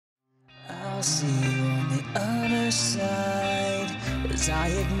I'll see you on the other side as I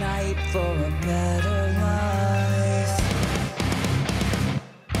ignite for a better life.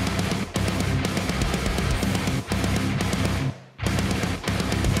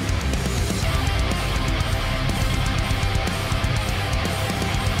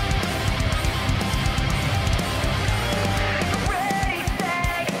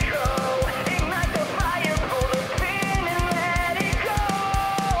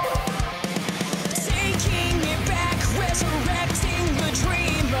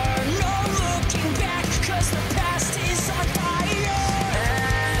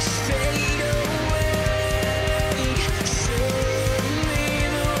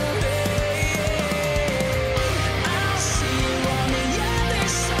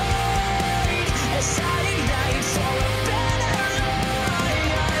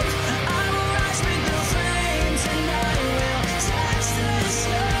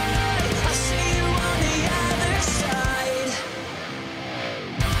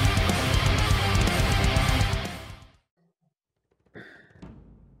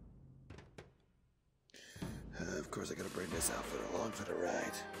 Of course I gotta bring this outfit along for the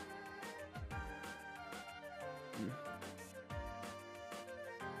ride.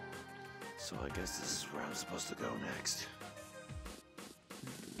 So I guess this is where I'm supposed to go next.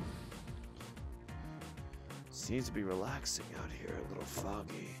 Seems to be relaxing out here, a little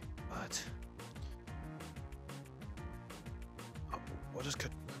foggy, but... What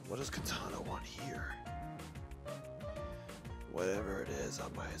does Katana want here? Whatever it is, I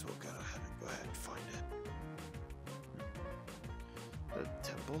might as well go ahead and find it. The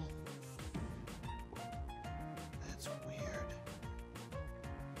temple? That's weird.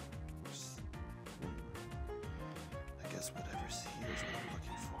 I guess whatever's here is what I'm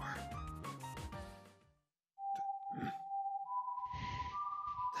looking for.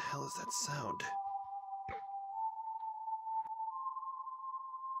 The hell is that sound?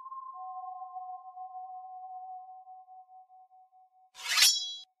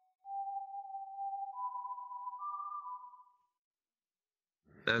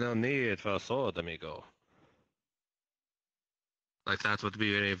 There's no need for a sword, amigo. Like that would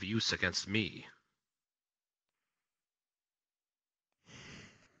be any of use against me.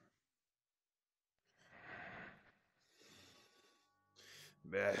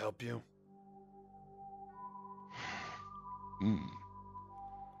 May I help you?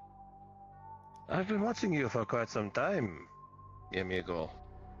 I've been watching you for quite some time, amigo.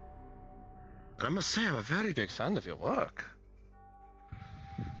 And I must say, I'm a very big fan of your work.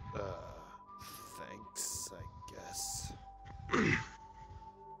 Thanks, I guess.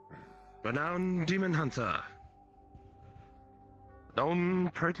 Renowned demon hunter. Known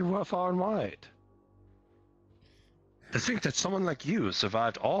pretty well far and wide. To think that someone like you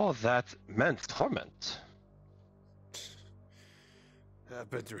survived all that immense torment. I've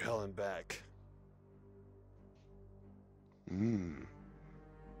been through hell and back.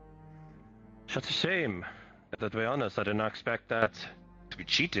 Such a shame. To be honest, I did not expect that to be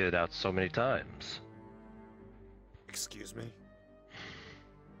cheated out so many times. Excuse me?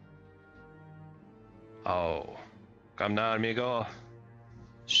 Oh, come now, amigo.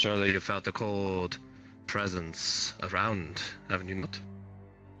 Surely you felt the cold presence around, haven't you not?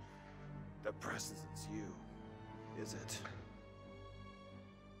 The presence is you, is it?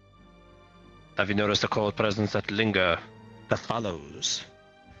 Have you noticed the cold presence that that follows?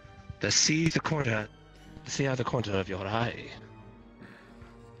 That see out the corner of your eye?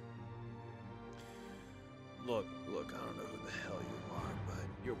 Look, I don't know who the hell you are, but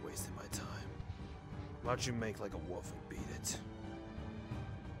you're wasting my time. Why don't you make like a wolf and beat it?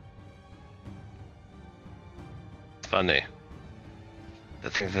 Funny. To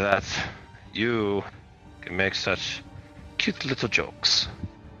think that you can make such cute little jokes.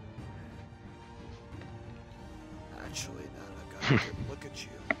 Actually, now that I got a good look at you.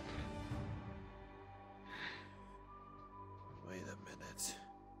 Wait a minute.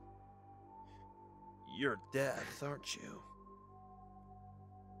 You're death, aren't you?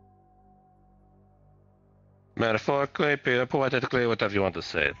 Metaphorically, poetically, whatever you want to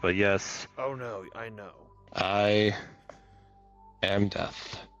say, but yes. Oh no, I know. I am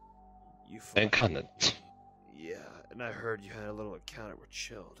death. You Incarnate. Yeah, and I heard you had a little encounter with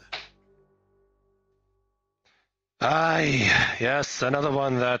Chilled. Aye, yes, another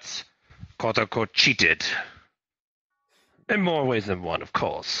one that quote-unquote cheated. In more ways than one, of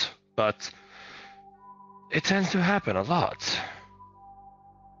course, but it tends to happen a lot.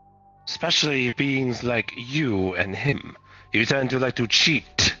 Especially beings like you and him. You tend to like to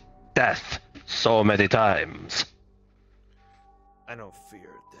cheat death so many times. I don't fear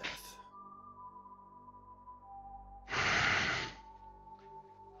death.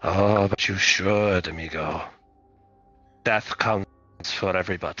 Oh, but you should, amigo. Death comes for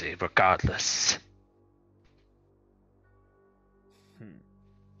everybody, regardless.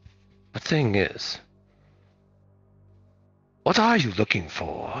 The thing is, what are you looking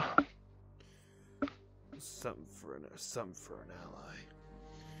for? Something for an ally.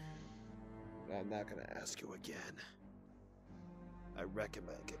 But I'm not gonna ask you again. I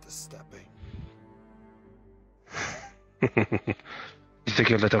recommend get to stepping. You think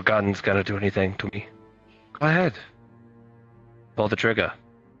your little gun's gonna do anything to me? Go ahead. Pull the trigger.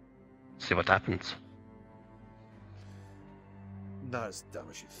 See what happens. Not as dumb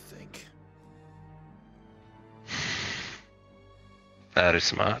as you think. Very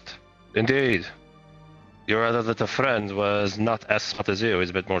smart. Indeed. Your other little friend was not as smart as you,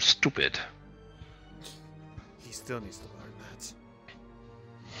 he's a bit more stupid. He still needs to learn that.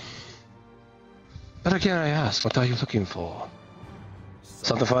 But again, I ask, what are you looking for?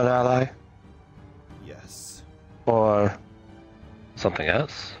 Something for an ally? Yes. Or something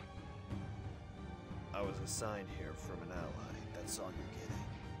else? I was assigned here from an ally. That's all you're getting.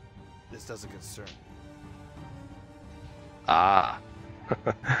 This doesn't concern me. Ah.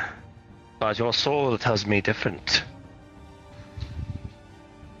 But your soul tells me different.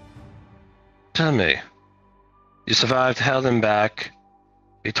 Tell me, you survived hell and back,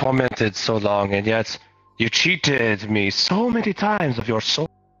 you tormented so long, and yet you cheated me so many times of your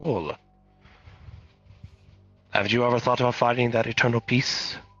soul. Have you ever thought about finding that eternal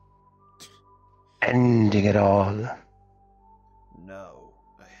peace? Ending it all? No,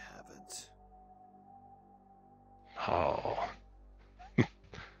 I haven't. Oh.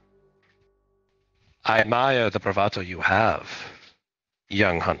 I admire the bravado you have,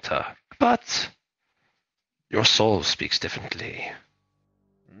 young hunter, but your soul speaks differently.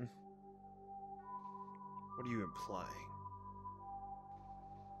 What are you implying?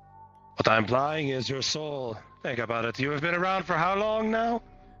 What I'm implying is your soul. Think about it. You have been around for how long now?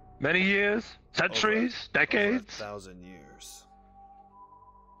 Many years? Centuries? Decades? Over 1,000 years.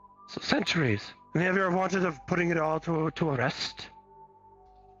 So centuries. And have you ever wanted of putting it all to a rest?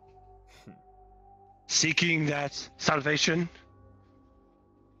 Seeking that salvation?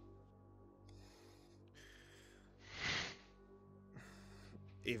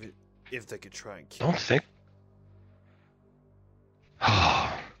 Even if they could try and kill Don't think.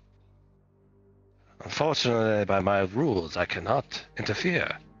 Oh. Unfortunately, by my rules, I cannot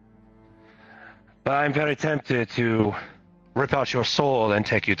interfere. But I'm very tempted to rip out your soul and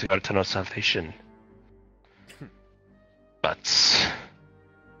take you to eternal salvation. But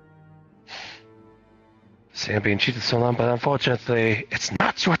see, I'm being cheated so long, but unfortunately, it's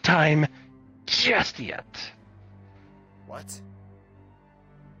not your time just yet. What?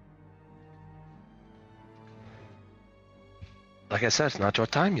 Like I said, it's not your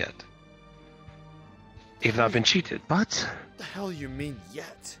time yet. Even though I've been cheated, but What the hell you mean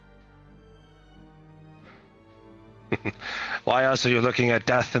yet? why else are you looking at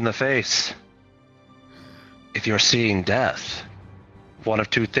death in the face? If you're seeing death, one of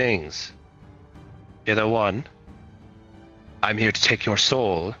two things. Either one, I'm here to take your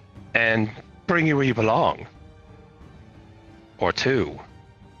soul and bring you where you belong. Or two,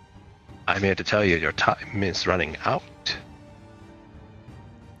 I'm here to tell you your time is running out.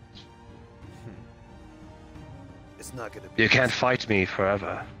 It's not gonna be. You can't fight me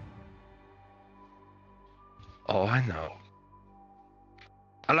forever. Oh, I know.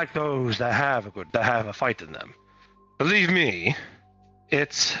 I like those that have a fight in them. Believe me,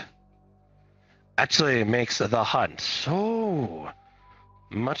 it actually makes the hunt so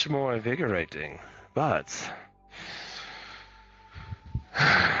much more invigorating. But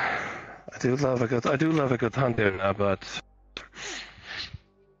I do love a good hunter now, but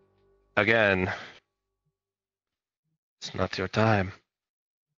again, it's not your time.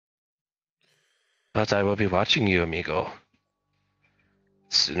 But I will be watching you, amigo.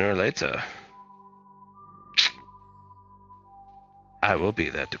 Sooner or later. I will be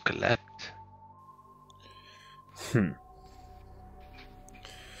there to collect.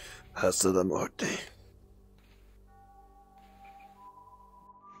 Hasta la muerte.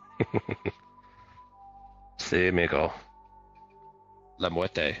 See, amigo. La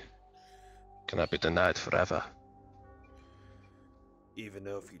muerte cannot be denied forever. Even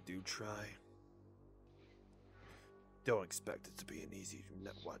though if you do try, don't expect it to be an easy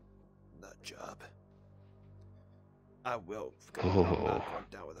nut job. I will. I'm not going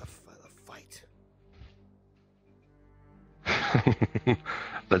down with a fight.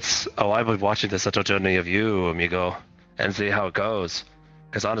 I will be watching this little journey of you, amigo, and see how it goes.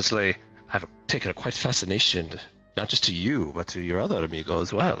 Because honestly, I've taken a quite fascination Not just to you, but to your other amigo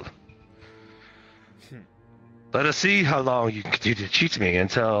as well. Hmm. Let us see how long you continue to cheat me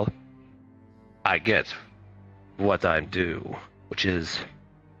until I get what I'm due, which is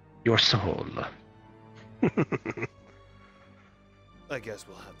your soul. I guess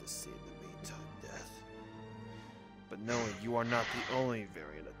we'll have to see in the meantime, Death. But knowing you are not the only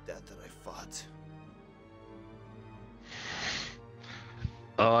variant of Death that I fought.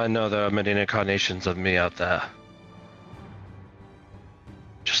 Oh, I know there are many incarnations of me out there.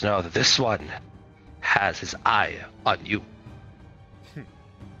 Just know that this one has his eye on you.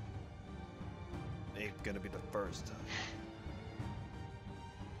 Ain't gonna be the first time.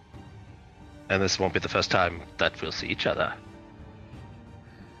 And this won't be the first time that we'll see each other.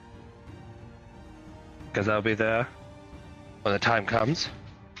 Because I'll be there when the time comes.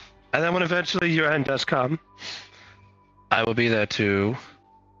 And then when eventually your end does come, I will be there to,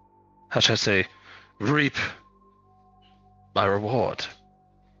 how should I say, reap my reward.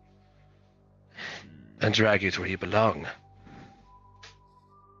 And drag you to where you belong.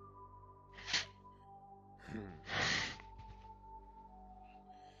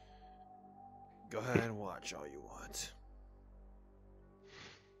 Go ahead and watch all you want.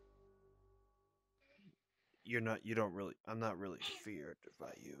 I'm not really feared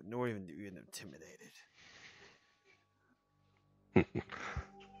by you, nor even intimidated.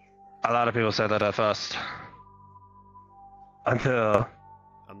 A lot of people say that at first. Until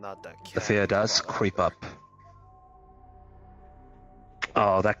I'm not that cat. the fear does creep up.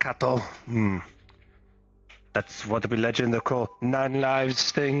 Oh, that cattle. That's what the legend they call 9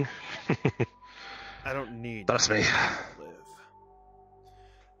 lives thing. I don't need Trust me. to live.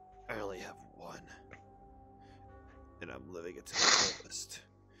 I only have one. And I'm living it to the fullest.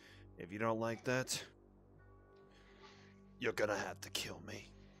 If you don't like that, you're gonna have to kill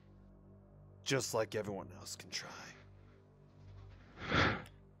me. Just like everyone else can try.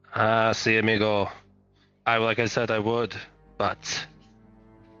 See, amigo. Like I said, I would, but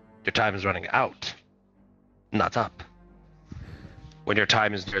your time is running out, not up. When your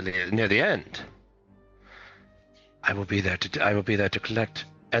time is near the end, I will be there to collect,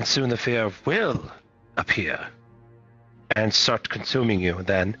 and soon the fear will appear and start consuming you.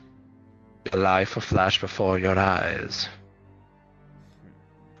 Then your life will flash before your eyes.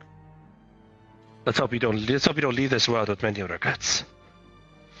 Let's hope you don't leave this world with many regrets.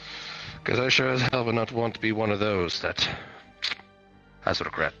 Because I sure as hell would not want to be one of those that has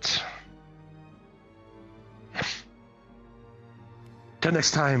regrets. Till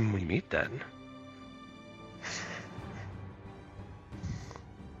next time we meet, then.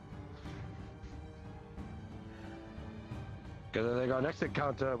 Because I think our next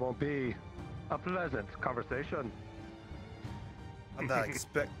encounter won't be a pleasant conversation. I'm not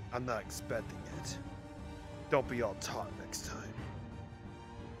expecting it. Don't be all taught next time.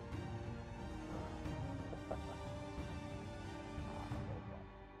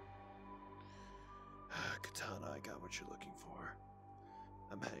 Katana, I got what you're looking for.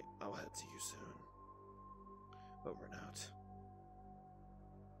 I'll head to you soon. Over and out.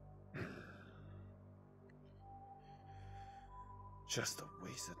 Just a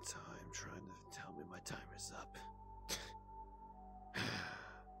waste of time trying to tell me my time is up.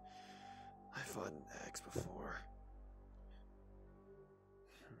 I fought an ex before.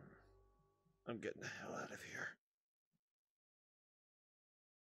 I'm getting the hell out of here.